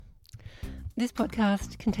This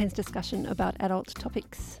podcast contains discussion about adult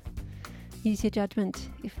topics. Use your judgment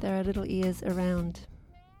if there are little ears around.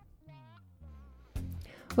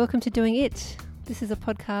 Welcome to Doing It. This is a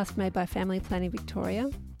podcast made by Family Planning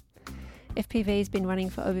Victoria. FPV has been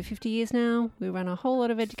running for over 50 years now. We run a whole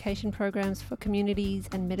lot of education programs for communities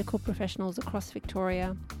and medical professionals across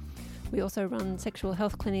Victoria. We also run sexual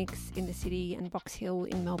health clinics in the city and Box Hill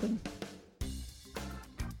in Melbourne.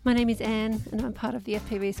 My name is Anne and I'm part of the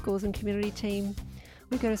FPV Schools and Community team.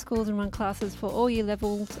 We go to schools and run classes for all year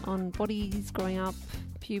levels on bodies, growing up,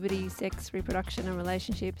 puberty, sex, reproduction and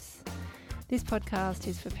relationships. This podcast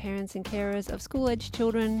is for parents and carers of school-aged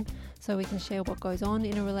children so we can share what goes on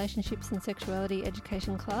in a relationships and sexuality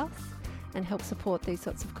education class and help support these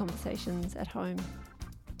sorts of conversations at home.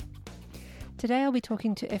 Today I'll be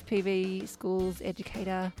talking to FPV Schools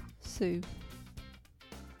educator Sue.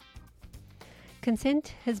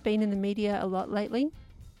 Consent has been in the media a lot lately.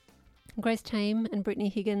 Grace Tame and Brittany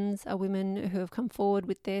Higgins are women who have come forward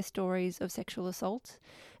with their stories of sexual assault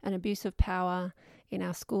and abuse of power in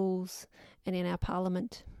our schools and in our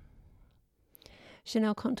parliament.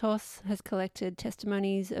 Chanel Contos has collected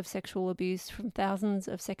testimonies of sexual abuse from thousands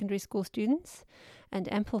of secondary school students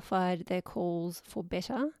and amplified their calls for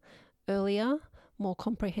better, earlier, more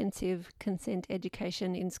comprehensive consent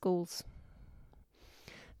education in schools.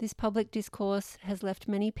 This public discourse has left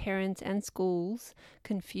many parents and schools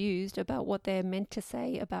confused about what they're meant to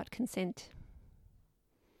say about consent.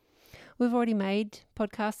 We've already made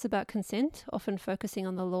podcasts about consent, often focusing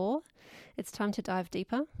on the law. It's time to dive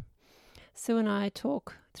deeper. Sue and I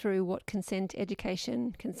talk through what consent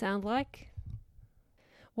education can sound like,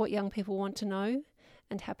 what young people want to know,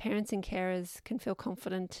 and how parents and carers can feel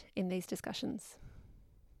confident in these discussions.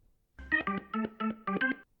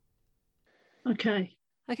 Okay.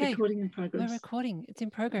 Recording in progress. We're recording. It's in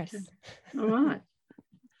progress. Okay. All right.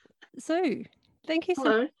 So, thank you so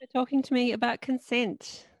Hello. much for talking to me about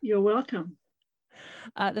consent. You're welcome.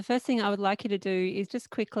 The first thing I would like you to do is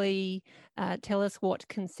just quickly tell us what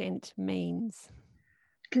consent means.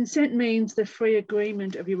 Consent means the free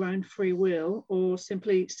agreement of your own free will, or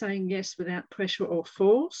simply saying yes without pressure or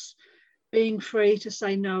force, being free to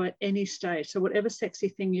say no at any stage. So whatever sexy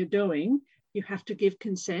thing you're doing, you have to give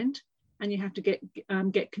consent. And you have to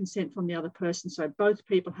get consent from the other person. So both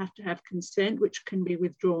people have to have consent, which can be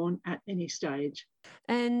withdrawn at any stage.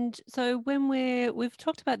 And so when we've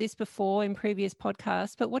talked about this before in previous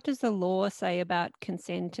podcasts, but what does the law say about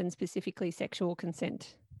consent and specifically sexual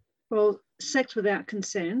consent? Well, sex without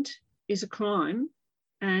consent is a crime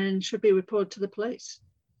and should be reported to the police.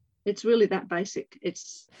 It's really that basic.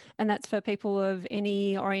 And that's for people of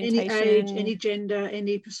any orientation, any age, any gender,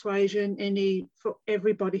 any persuasion, for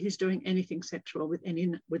everybody who's doing anything sexual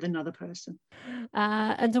with another person.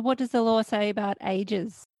 And so what does the law say about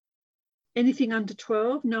ages? Anything under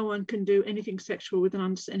 12, no one can do anything sexual with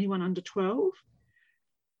anyone under 12.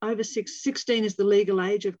 Over 16 is the legal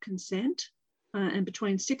age of consent. And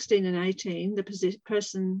between 16 and 18,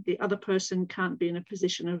 the other person can't be in a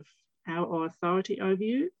position of power or authority over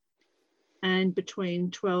you. And between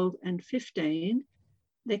 12 and 15,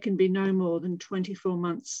 there can be no more than 24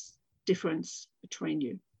 months difference between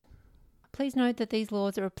you. Please note that these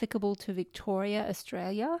laws are applicable to Victoria,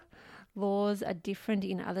 Australia. Laws are different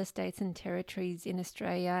in other states and territories in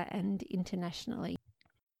Australia and internationally.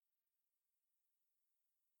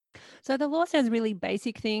 So the law says really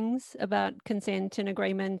basic things about consent and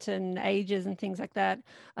agreement and ages and things like that.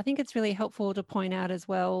 I think it's really helpful to point out as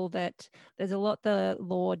well that there's a lot the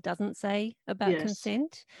law doesn't say about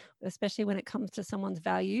consent, especially when it comes to someone's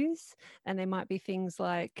values. And there might be things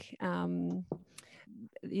like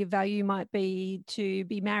your value might be to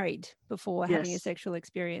be married before having a sexual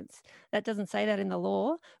experience. That doesn't say that in the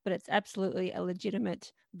law, but it's absolutely a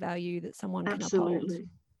legitimate value that someone can uphold.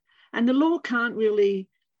 And the law can't really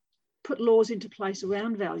put laws into place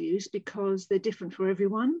around values because they're different for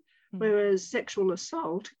everyone, whereas sexual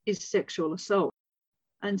assault is sexual assault.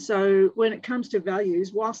 And so when it comes to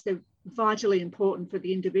values, whilst they're vitally important for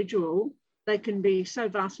the individual, they can be so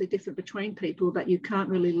vastly different between people that you can't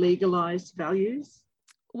really legalise values.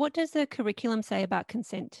 What does the curriculum say about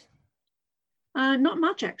consent? Not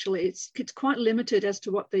much, actually. It's quite limited as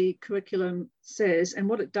to what the curriculum says, and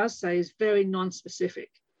what it does say is very non-specific.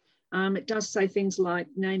 It does say things like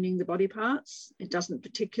naming the body parts. It doesn't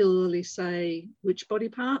particularly say which body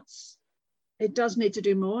parts. It does need to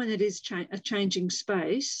do more, and it is a changing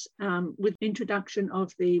space. With introduction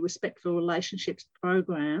of the Respectful Relationships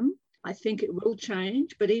program, I think it will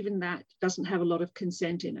change, but even that doesn't have a lot of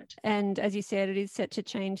consent in it. And as you said, it is set to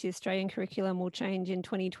change. The Australian curriculum will change in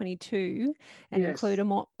 2022 and include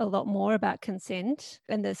a lot more about consent.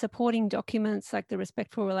 And the supporting documents, like the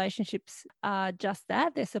Respectful Relationships, are just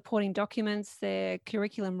that. They're supporting documents, they're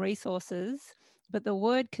curriculum resources. But the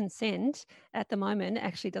word consent at the moment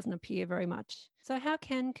actually doesn't appear very much. So how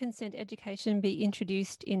can consent education be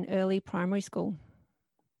introduced in early primary school?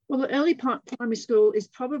 Well, the early primary school is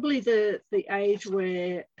probably the age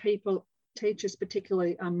where teachers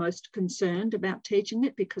particularly, are most concerned about teaching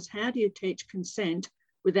it, because how do you teach consent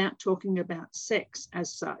without talking about sex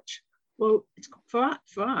as such? Well, for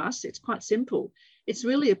us, it's quite simple. It's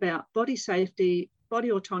really about body safety,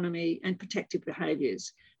 body autonomy, and protective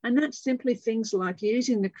behaviours. And that's simply things like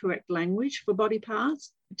using the correct language for body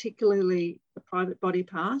parts, particularly the private body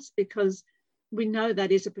parts, because we know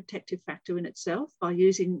that is a protective factor in itself by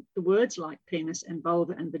using the words like penis and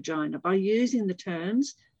vulva and vagina. By using the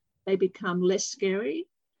terms, they become less scary.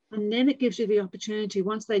 And then it gives you the opportunity,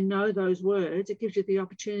 once they know those words, it gives you the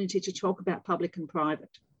opportunity to talk about public and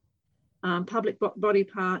private. Public body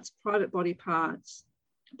parts, private body parts,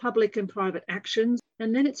 public and private actions.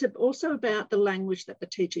 And then it's also about the language that the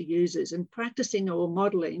teacher uses and practicing or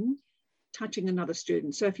modelling touching another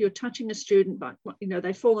student. So if you're touching a student, but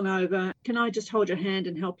they've fallen over, can I just hold your hand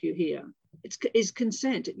and help you here? It's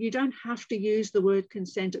consent. You don't have to use the word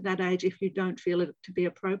consent at that age if you don't feel it to be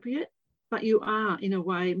appropriate, but you are in a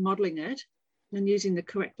way modelling it and using the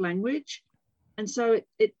correct language. And so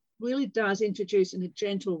it really does introduce in a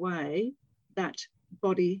gentle way that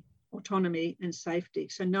body autonomy and safety.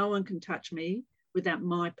 So no one can touch me without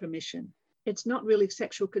my permission. It's not really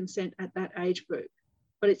sexual consent at that age group,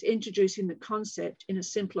 but it's introducing the concept in a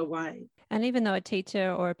simpler way. And even though a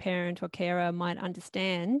teacher or a parent or carer might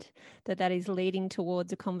understand that that is leading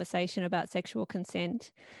towards a conversation about sexual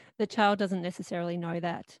consent, the child doesn't necessarily know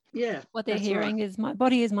that. Yeah. What they're hearing is my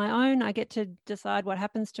body is my own. I get to decide what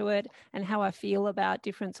happens to it, and how I feel about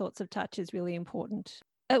different sorts of touch is really important.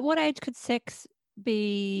 At what age could sex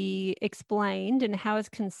be explained, and how is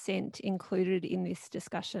consent included in this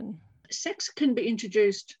discussion? Sex can be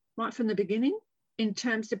introduced right from the beginning, in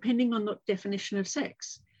terms depending on the definition of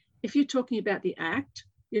sex. If you're talking about the act,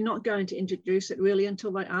 you're not going to introduce it really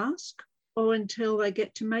until they ask, or until they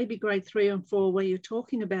get to maybe grade 3 and 4, where you're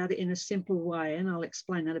talking about it in a simple way, and I'll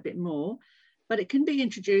explain that a bit more. But it can be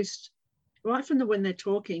introduced right from when they're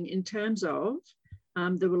talking in terms of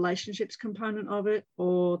the relationships component of it,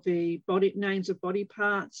 or the body names of body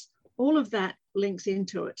parts. All of that links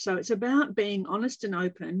into it. So it's about being honest and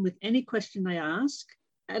open with any question they ask.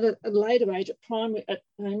 At a later age, at primary, at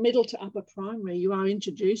middle to upper primary, you are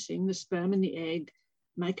introducing the sperm and the egg,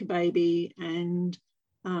 make a baby, and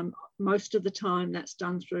most of the time that's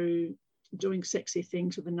done through doing sexy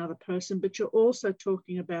things with another person, but you're also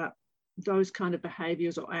talking about those kind of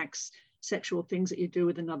behaviours or acts, sexual things that you do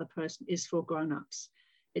with another person is for grown-ups.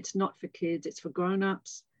 It's not for kids, it's for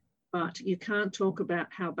grown-ups, but you can't talk about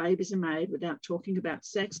how babies are made without talking about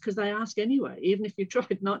sex, because they ask anyway. Even if you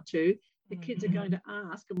tried not to, the kids are going to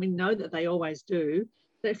ask, and we know that they always do.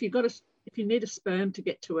 So if you need a sperm to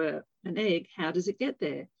get to an egg, how does it get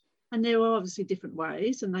there? And there are obviously different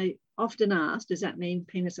ways, and they often ask, does that mean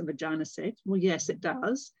penis and vagina sex? Well, yes, it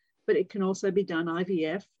does, but it can also be done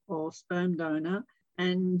IVF or sperm donor.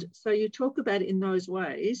 And so you talk about it in those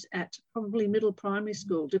ways at probably middle primary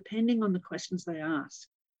school, depending on the questions they ask.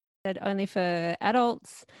 Only for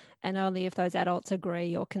adults, and only if those adults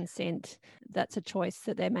agree or consent. That's a choice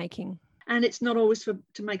that they're making. And it's not always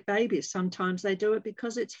to make babies. Sometimes they do it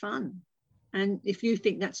because it's fun. And if you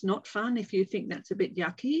think that's not fun, if you think that's a bit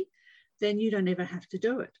yucky, then you don't ever have to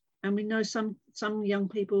do it. And we know some young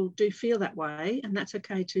people do feel that way, and that's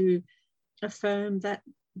okay to affirm that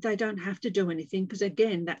they don't have to do anything, because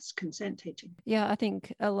again, that's consent teaching. Yeah, I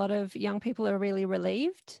think a lot of young people are really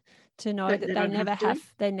relieved to know that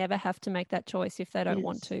they never have to make that choice if they don't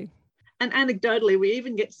want to. And anecdotally, we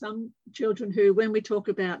even get some children who, when we talk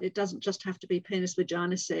about it doesn't just have to be penis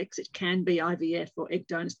vagina sex, it can be IVF or egg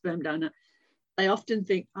donor, sperm donor, they often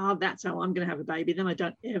think, oh, that's how I'm going to have a baby, then I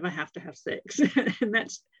don't ever have to have sex. And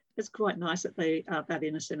that's quite nice that they are that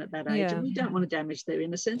innocent at that age. Yeah. And we don't want to damage their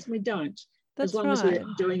innocence, and we don't. That's as long as we're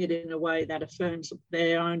doing it in a way that affirms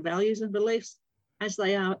their own values and beliefs as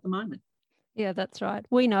they are at the moment. Yeah, that's right.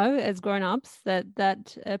 We know as grown-ups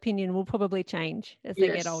that opinion will probably change as they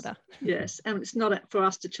get older. Yes, and it's not for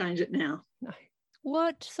us to change it now. No.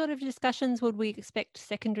 What sort of discussions would we expect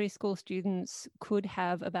secondary school students could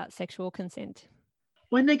have about sexual consent?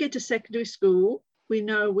 When they get to secondary school, we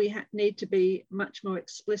know we need to be much more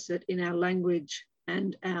explicit in our language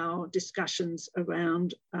and our discussions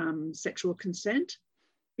around sexual consent,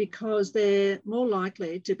 because they're more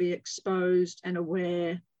likely to be exposed and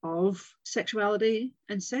aware of sexuality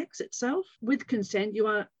and sex itself. With consent, you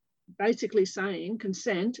are basically saying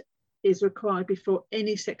consent is required before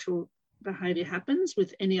any sexual behaviour happens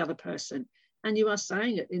with any other person. And you are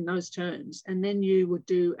saying it in those terms. And then you would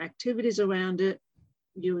do activities around it.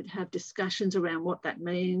 You would have discussions around what that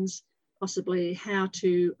means, possibly how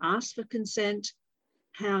to ask for consent,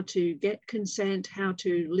 how to get consent, how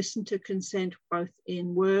to listen to consent, both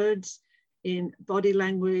in words, in body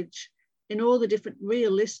language, in all the different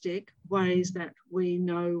realistic ways that we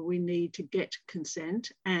know we need to get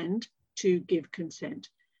consent and to give consent.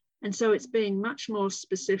 And so it's being much more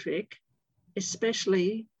specific,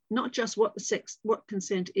 especially not just what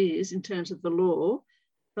consent is in terms of the law,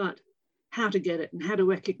 but how to get it and how to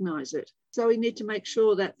recognise it. So we need to make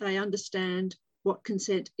sure that they understand what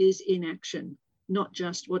consent is in action, not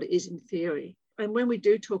just what it is in theory. And when we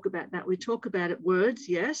do talk about that, we talk about it words,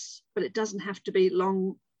 yes, but it doesn't have to be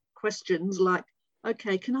long questions like,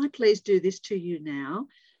 okay, can I please do this to you now?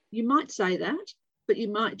 You might say that, but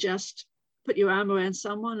you might just put your arm around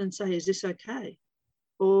someone and say, is this okay?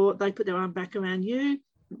 Or they put their arm back around you.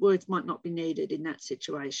 Words might not be needed in that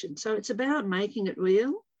situation. So it's about making it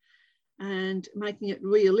real and making it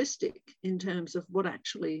realistic in terms of what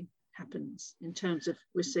actually happens in terms of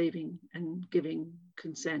receiving and giving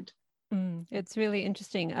consent. It's really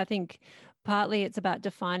interesting. I think partly it's about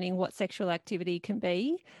defining what sexual activity can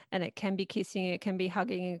be, and it can be kissing, it can be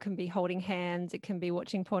hugging, it can be holding hands, it can be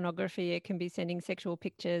watching pornography, it can be sending sexual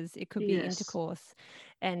pictures, it could be intercourse.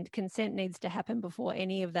 And consent needs to happen before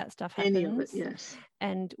any of that stuff happens. Any of it, yes.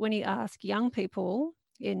 And when you ask young people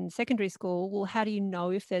in secondary school, well, how do you know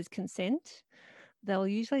if there's consent? They'll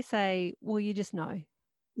usually say, well, you just know.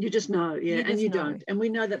 You just know, yeah, and you don't. And we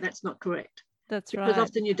know that that's not correct. That's right. Because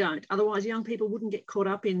often you don't. Otherwise, young people wouldn't get caught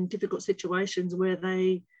up in difficult situations where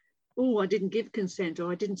I didn't give consent or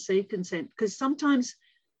I didn't see consent. Because sometimes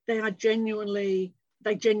they genuinely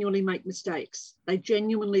make mistakes. They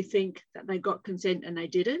genuinely think that they got consent and they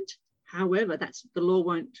didn't. However, the law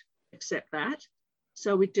won't accept that.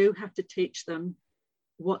 So we do have to teach them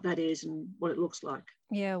what that is and what it looks like.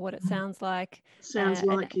 Yeah, what it sounds like.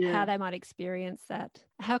 Yeah. How they might experience that.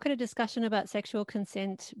 How could a discussion about sexual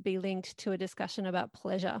consent be linked to a discussion about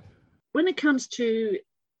pleasure? When it comes to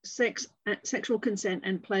sexual consent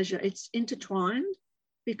and pleasure, it's intertwined,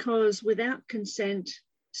 because without consent,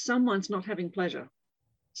 someone's not having pleasure.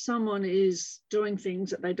 Someone is doing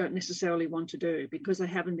things that they don't necessarily want to do because they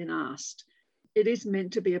haven't been asked. It is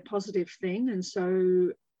meant to be a positive thing, and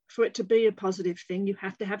so for it to be a positive thing, you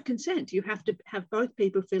have to have consent. You have to have both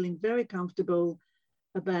people feeling very comfortable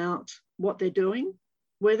about what they're doing,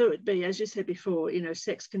 whether it be, as you said before,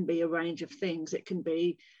 sex can be a range of things. It can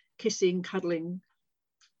be kissing, cuddling,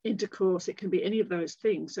 intercourse. It can be any of those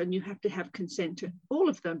things. And you have to have consent to all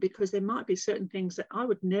of them, because there might be certain things that I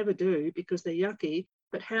would never do because they're yucky,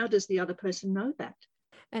 but how does the other person know that?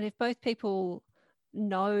 And if both people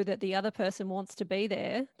know that the other person wants to be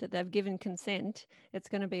there, that they've given consent, it's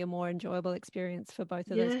going to be a more enjoyable experience for both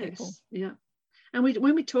of those people. Yeah. And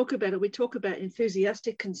when we talk about it, we talk about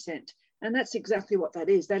enthusiastic consent. And that's exactly what that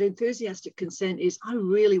is. That enthusiastic consent is, I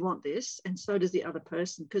really want this, and so does the other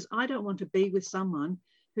person, because I don't want to be with someone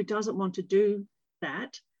who doesn't want to do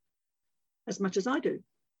that as much as I do.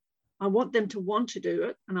 I want them to want to do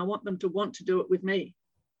it, and I want them to want to do it with me.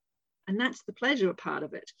 And that's the pleasure part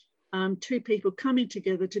of it. Two people coming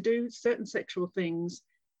together to do certain sexual things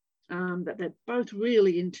that they're both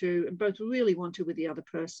really into and both really want to with the other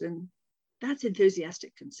person. That's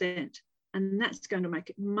enthusiastic consent. And that's going to make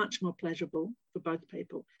it much more pleasurable for both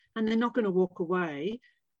people. And they're not going to walk away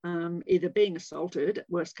either being assaulted,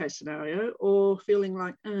 worst case scenario, or feeling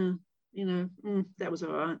like, that was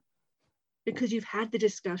all right. Because you've had the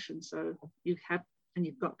discussion, so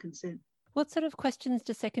you've got consent. What sort of questions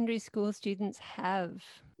do secondary school students have?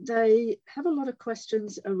 They have a lot of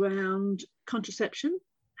questions around contraception,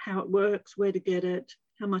 how it works, where to get it,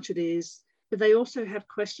 how much it is. But they also have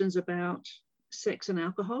questions about sex and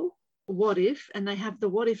alcohol. What if? And they have the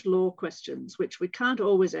what if law questions, which we can't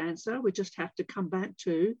always answer. We just have to come back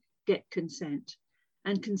to get consent.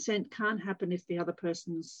 And consent can't happen if the other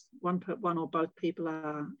person's one or both people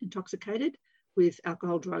are intoxicated with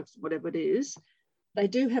alcohol, drugs, whatever it is. They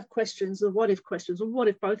do have questions, the what if questions, or what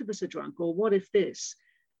if both of us are drunk, or what if this?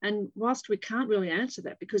 And whilst we can't really answer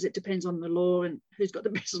that because it depends on the law and who's got the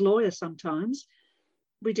best lawyer sometimes,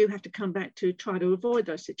 we do have to come back to try to avoid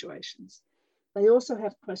those situations. They also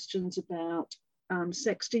have questions about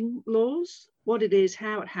sexting laws, what it is,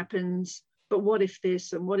 how it happens, but what if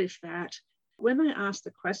this and what if that? When they ask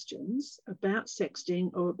the questions about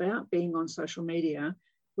sexting or about being on social media,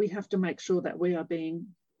 we have to make sure that we are being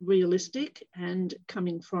realistic and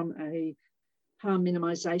coming from a harm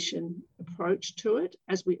minimisation approach to it,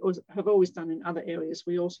 as we have always done in other areas.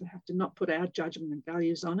 We also have to not put our judgment and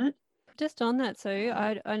values on it. Just on that, Sue,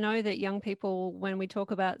 I know that young people, when we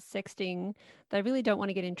talk about sexting, they really don't want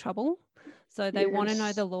to get in trouble. So they want to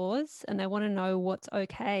know the laws, and they want to know what's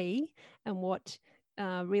okay and what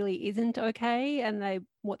really isn't okay, and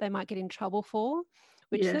what they might get in trouble for,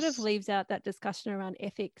 which sort of leaves out that discussion around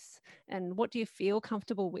ethics and what do you feel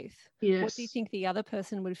comfortable with? What do you think the other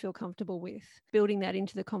person would feel comfortable with? Building that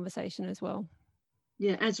into the conversation as well.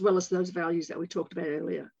 Yeah, as well as those values that we talked about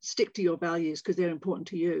earlier. Stick to your values because they're important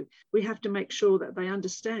to you. We have to make sure that they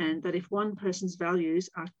understand that if one person's values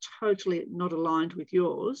are totally not aligned with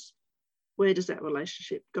yours, where does that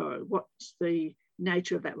relationship go? What's the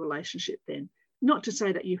nature of that relationship then? Not to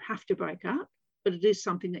say that you have to break up, but it is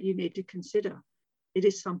something that you need to consider. It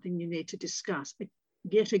is something you need to discuss.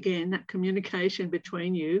 Yet again, that communication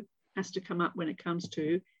between you has to come up when it comes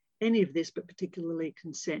to any of this, but particularly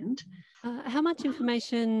consent. How much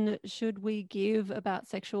information should we give about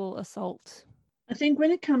sexual assault? I think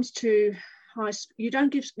when it comes to high school, you're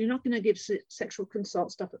not going to give sexual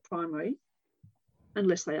consult stuff at primary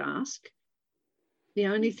unless they ask. The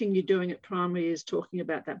only thing you're doing at primary is talking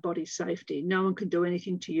about that body safety. No one can do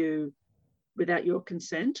anything to you without your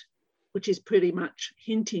consent, which is pretty much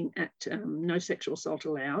hinting at no sexual assault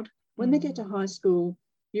allowed. When they get to high school,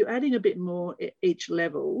 you're adding a bit more at each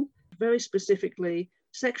level. Very specifically,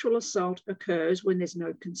 sexual assault occurs when there's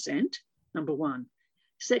no consent, number one.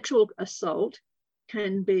 Sexual assault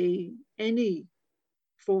can be any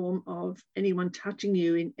form of anyone touching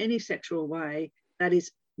you in any sexual way that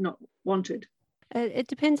is not wanted. It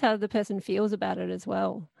depends how the person feels about it as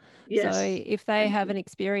well. Yes. So if they have an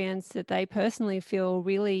experience that they personally feel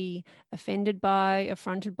really offended by,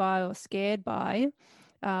 affronted by, or scared by,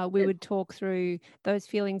 we would talk through those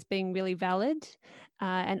feelings being really valid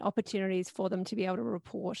and opportunities for them to be able to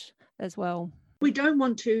report as well. We don't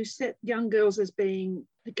want to set young girls as being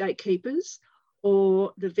the gatekeepers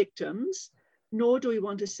or the victims, nor do we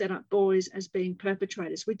want to set up boys as being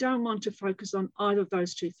perpetrators. We don't want to focus on either of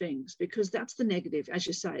those two things because that's the negative, as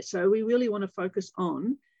you say. So we really want to focus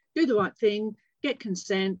on do the right thing, get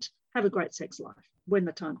consent, have a great sex life when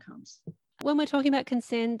the time comes. When we're talking about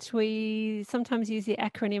consent, we sometimes use the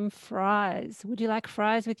acronym FRIES. Would you like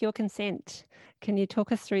fries with your consent? Can you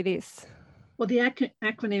talk us through this? Well, the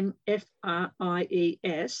acronym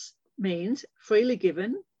FRIES means freely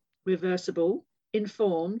given, reversible,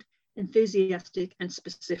 informed, enthusiastic, and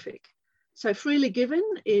specific. So freely given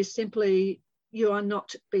is simply you are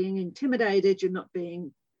not being intimidated, you're not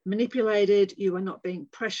being manipulated, you are not being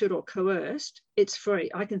pressured or coerced. It's free.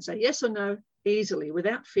 I can say yes or no easily,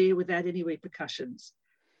 without fear, without any repercussions.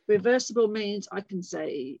 Reversible means I can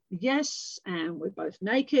say yes, and we're both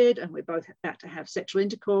naked and we're both about to have sexual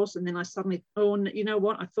intercourse, and then I suddenly, oh, you know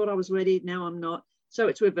what, I thought I was ready, now I'm not. So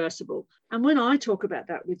it's reversible. And when I talk about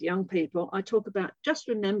that with young people, I talk about, just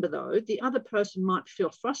remember though, the other person might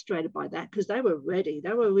feel frustrated by that because they were ready.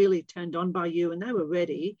 They were really turned on by you and they were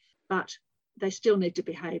ready, but they still need to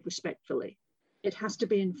behave respectfully. It has to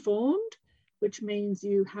be informed, which means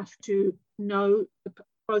you have to know,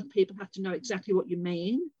 both people have to know exactly what you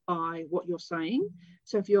mean by what you're saying.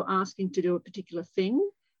 So if you're asking to do a particular thing,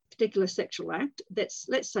 particular sexual act,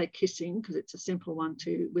 let's say kissing, because it's a simple one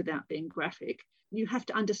too, without being graphic, you have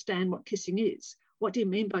to understand what kissing is. What do you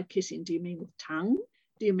mean by kissing? Do you mean with tongue?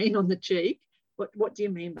 Do you mean on the cheek? What do you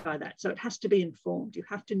mean by that? So it has to be informed. You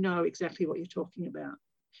have to know exactly what you're talking about.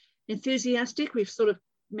 Enthusiastic, we've sort of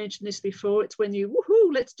mentioned this before. It's when you,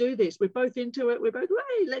 woohoo, let's do this. We're both into it. We're both,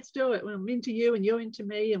 hey, let's do it. When I'm into you and you're into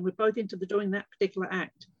me and we're both into doing that particular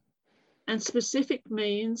act. And specific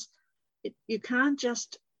means you can't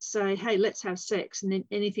just say, hey, let's have sex and then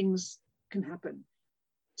anything can happen.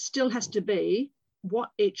 Still has to be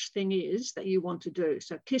what each thing is that you want to do.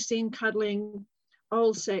 So kissing, cuddling,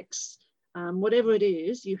 oral sex, whatever it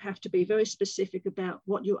is, you have to be very specific about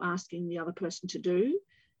what you're asking the other person to do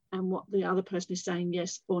and what the other person is saying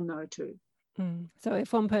yes or no to. So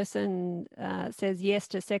if one person says yes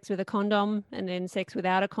to sex with a condom and then sex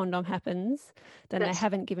without a condom happens, then they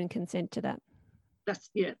haven't given consent to that.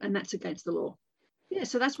 And that's against the law. Yeah,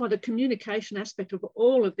 so that's why the communication aspect of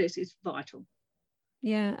all of this is vital.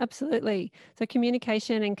 Yeah, absolutely. So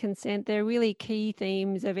communication and consent, they're really key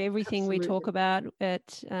themes of everything we talk about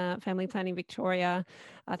at Family Planning Victoria.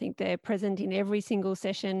 I think they're present in every single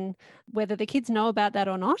session. Whether the kids know about that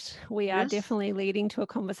or not, we are definitely leading to a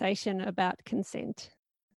conversation about consent.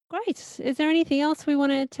 Great. Is there anything else we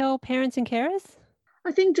want to tell parents and carers?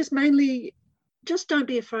 I think just mainly, just don't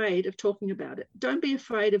be afraid of talking about it. Don't be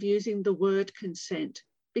afraid of using the word consent,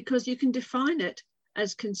 because you can define it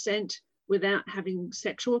as consent without having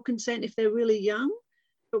sexual consent if they're really young.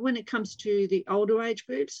 But when it comes to the older age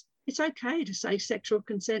groups, it's okay to say sexual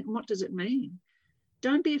consent. And what does it mean?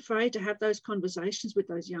 Don't be afraid to have those conversations with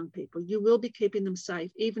those young people. You will be keeping them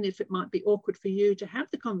safe, even if it might be awkward for you to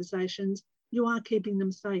have the conversations. You are keeping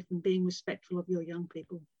them safe and being respectful of your young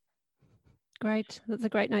people. Great. That's a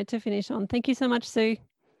great note to finish on. Thank you so much, Sue.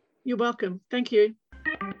 You're welcome. Thank you.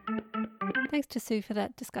 Thanks to Sue for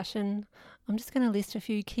that discussion. I'm just going to list a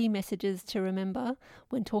few key messages to remember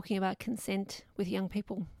when talking about consent with young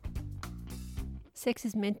people. Sex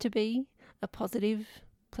is meant to be a positive,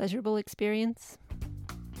 pleasurable experience.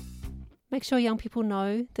 Make sure young people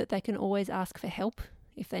know that they can always ask for help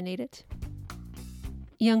if they need it.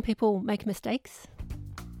 Young people make mistakes.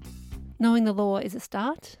 Knowing the law is a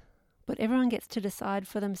start, but everyone gets to decide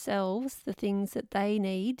for themselves the things that they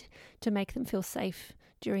need to make them feel safe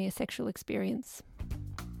during a sexual experience.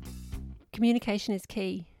 Communication is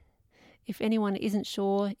key. If anyone isn't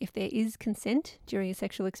sure if there is consent during a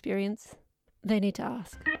sexual experience, they need to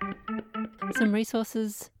ask. Some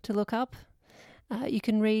resources to look up. You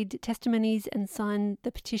can read testimonies and sign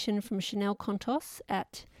the petition from Chanel Contos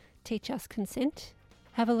at Teach Us Consent.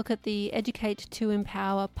 Have a look at the Educate to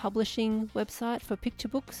Empower publishing website for picture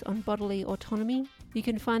books on bodily autonomy. You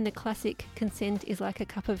can find the classic Consent is Like a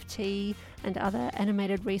Cup of Tea and other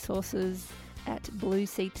animated resources at Blue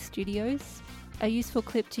Seat Studios. A useful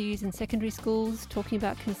clip to use in secondary schools talking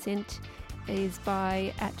about consent is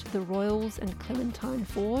by At the Royals and Clementine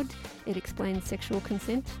Ford. It explains sexual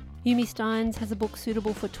consent. Yumi Steins has a book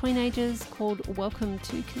suitable for teenagers called Welcome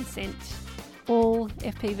to Consent. All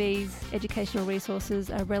FPV's educational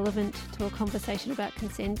resources are relevant to a conversation about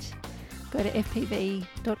consent. Go to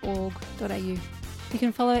fpv.org.au. You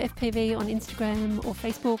can follow FPV on Instagram or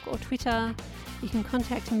Facebook or Twitter. You can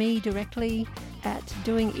contact me directly at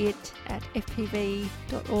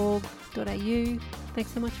doingit@fpv.org.au.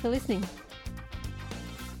 Thanks so much for listening.